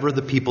wherever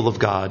the people of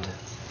God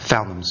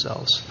found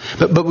themselves.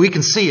 But we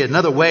can see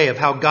another way of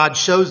how God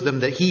shows them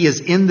that He is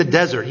in the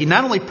desert. He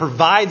not only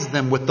provides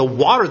them with the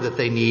water that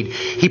they need,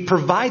 He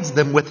provides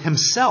them with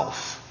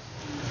Himself.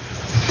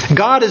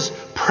 God is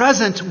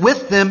present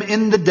with them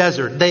in the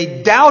desert.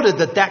 They doubted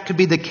that could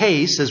be the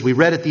case, as we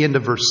read at the end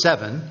of verse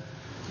 7.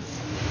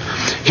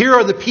 Here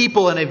are the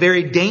people in a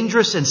very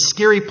dangerous and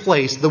scary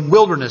place, the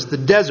wilderness, the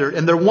desert,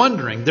 and they're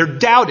wondering, they're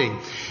doubting,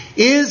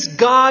 is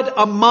God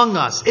among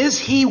us? Is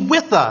He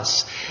with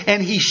us?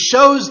 And He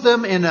shows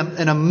them in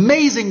an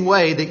amazing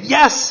way that,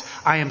 yes,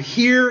 I am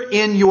here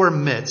in your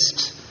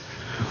midst.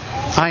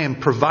 I am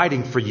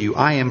providing for you.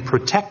 I am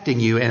protecting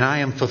you. And I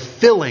am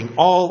fulfilling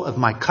all of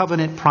my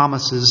covenant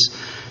promises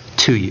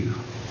to you.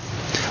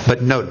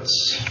 But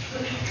notice,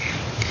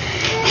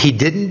 He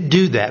didn't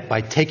do that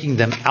by taking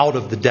them out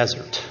of the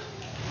desert.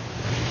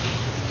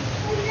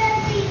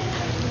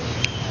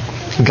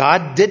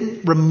 God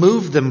didn't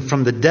remove them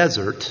from the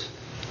desert.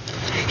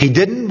 He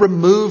didn't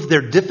remove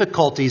their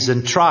difficulties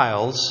and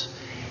trials.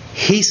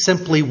 He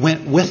simply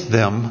went with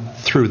them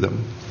through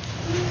them.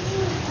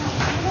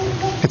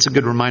 It's a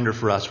good reminder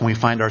for us when we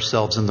find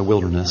ourselves in the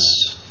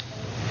wilderness.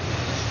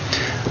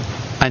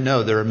 I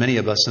know there are many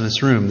of us in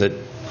this room that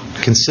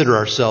consider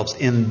ourselves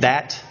in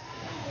that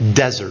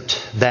desert,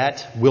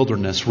 that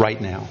wilderness right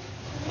now.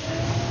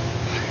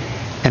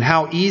 And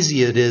how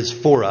easy it is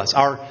for us,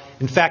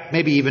 in fact,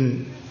 maybe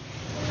even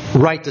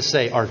right to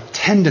say our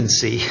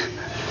tendency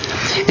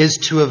is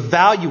to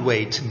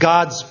evaluate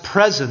God's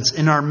presence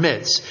in our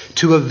midst,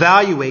 to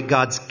evaluate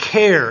God's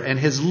care and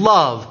His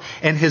love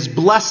and His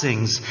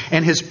blessings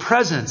and His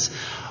presence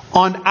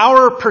on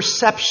our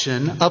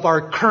perception of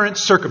our current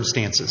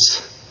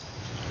circumstances.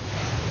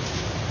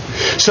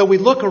 So we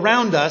look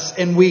around us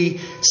and we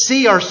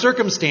see our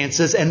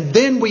circumstances, and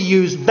then we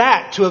use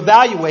that to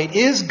evaluate,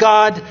 is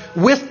God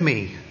with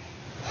me?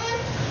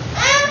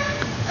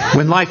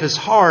 When life is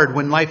hard,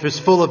 when life is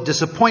full of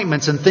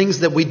disappointments and things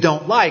that we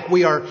don't like,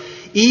 we are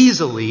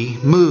easily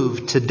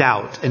moved to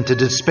doubt and to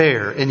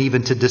despair and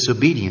even to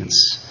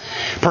disobedience.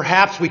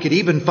 Perhaps we could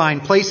even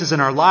find places in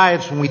our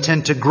lives when we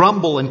tend to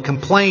grumble and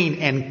complain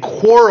and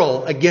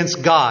quarrel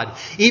against God,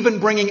 even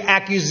bringing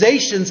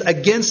accusations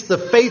against the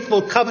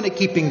faithful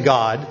covenant-keeping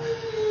God,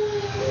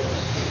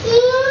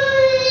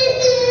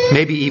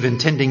 maybe even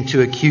tending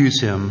to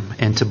accuse Him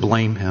and to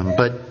blame Him.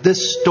 But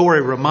this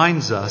story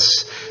reminds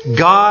us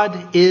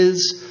God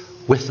is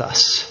with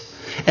us.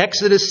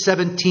 Exodus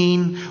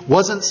 17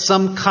 wasn't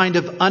some kind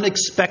of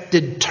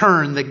unexpected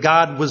turn that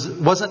God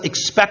wasn't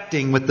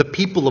expecting with the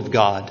people of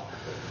God.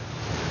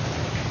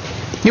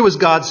 It was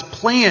God's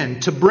plan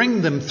to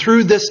bring them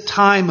through this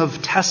time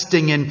of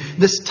testing and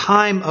this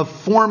time of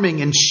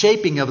forming and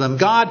shaping of them.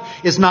 God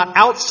is not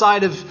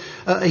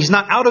He's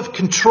not out of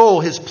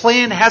control. His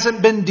plan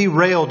hasn't been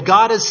derailed.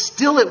 God is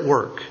still at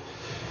work.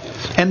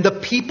 And the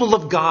people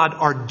of God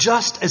are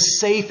just as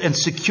safe and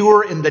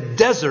secure in the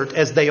desert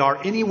as they are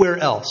anywhere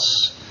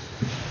else.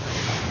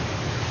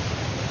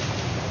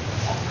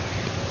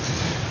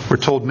 We're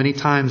told many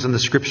times in the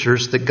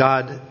Scriptures that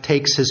God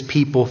takes His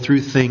people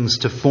through things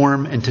to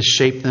form and to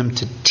shape them,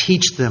 to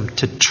teach them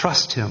to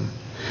trust Him,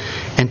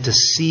 and to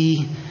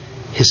see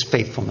His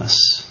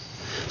faithfulness.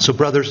 So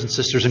brothers and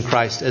sisters in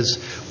Christ,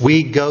 as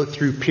we go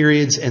through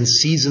periods and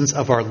seasons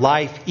of our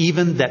life,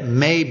 even that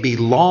may be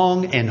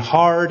long and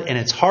hard, and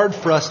it's hard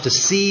for us to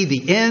see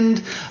the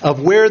end of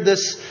where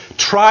this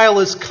trial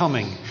is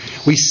coming.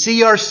 We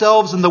see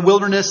ourselves in the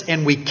wilderness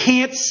and we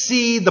can't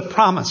see the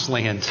promised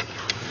land.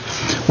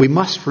 We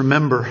must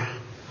remember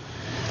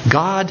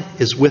God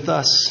is with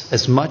us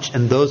as much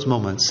in those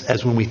moments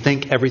as when we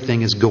think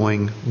everything is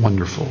going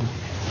wonderful.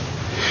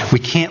 We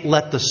can't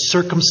let the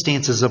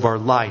circumstances of our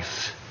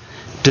life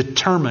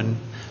determine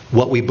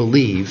what we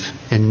believe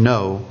and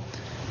know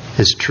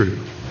is true.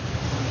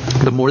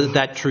 The more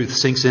that truth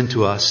sinks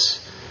into us,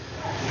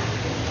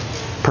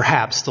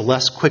 perhaps the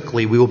less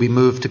quickly we will be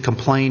moved to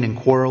complain and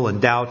quarrel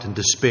and doubt and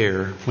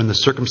despair when the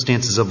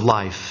circumstances of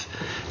life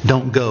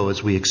don't go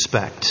as we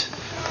expect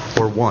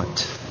or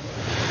want.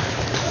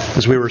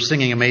 As we were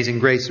singing Amazing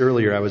Grace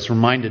earlier, I was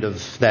reminded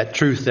of that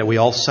truth that we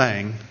all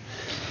sang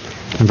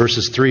in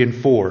verses 3 and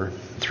 4.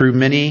 Through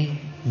many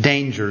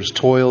dangers,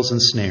 toils,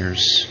 and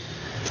snares,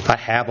 I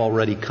have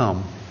already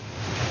come.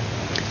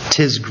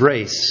 'Tis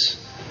grace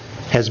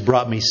has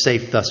brought me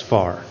safe thus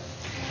far,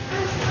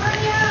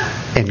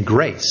 and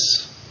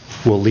grace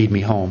will lead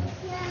me home.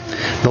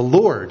 The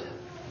Lord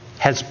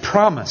has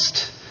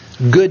promised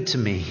good to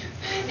me.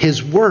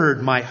 His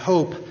word my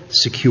hope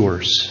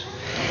secures.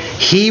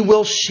 He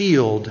will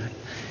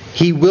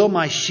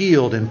my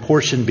shield and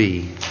portion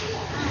be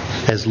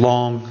as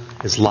long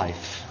as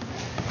life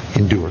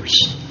endures.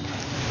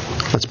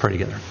 Let's pray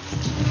together.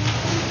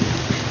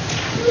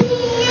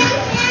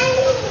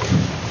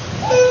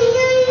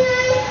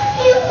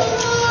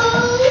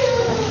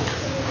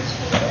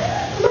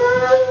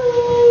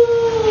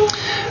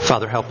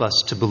 Father, help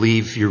us to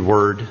believe your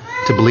word,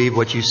 to believe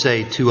what you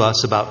say to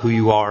us about who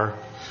you are.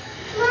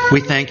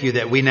 We thank you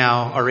that we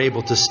now are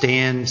able to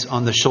stand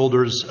on the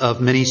shoulders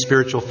of many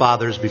spiritual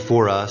fathers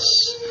before us,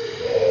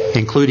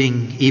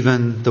 including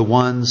even the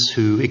ones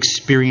who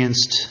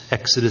experienced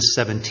Exodus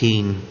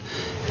 17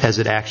 as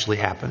it actually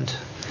happened.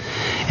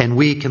 And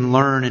we can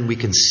learn and we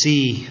can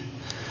see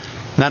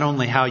not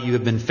only how you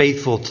have been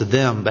faithful to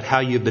them, but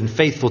how you have been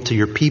faithful to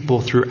your people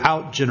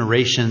throughout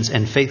generations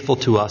and faithful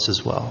to us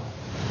as well.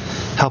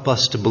 Help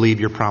us to believe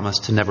your promise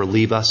to never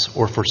leave us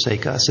or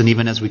forsake us. And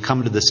even as we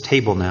come to this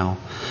table now,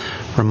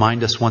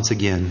 remind us once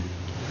again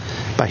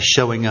by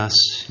showing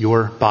us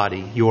your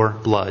body, your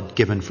blood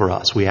given for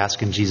us. We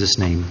ask in Jesus'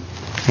 name.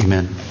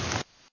 Amen.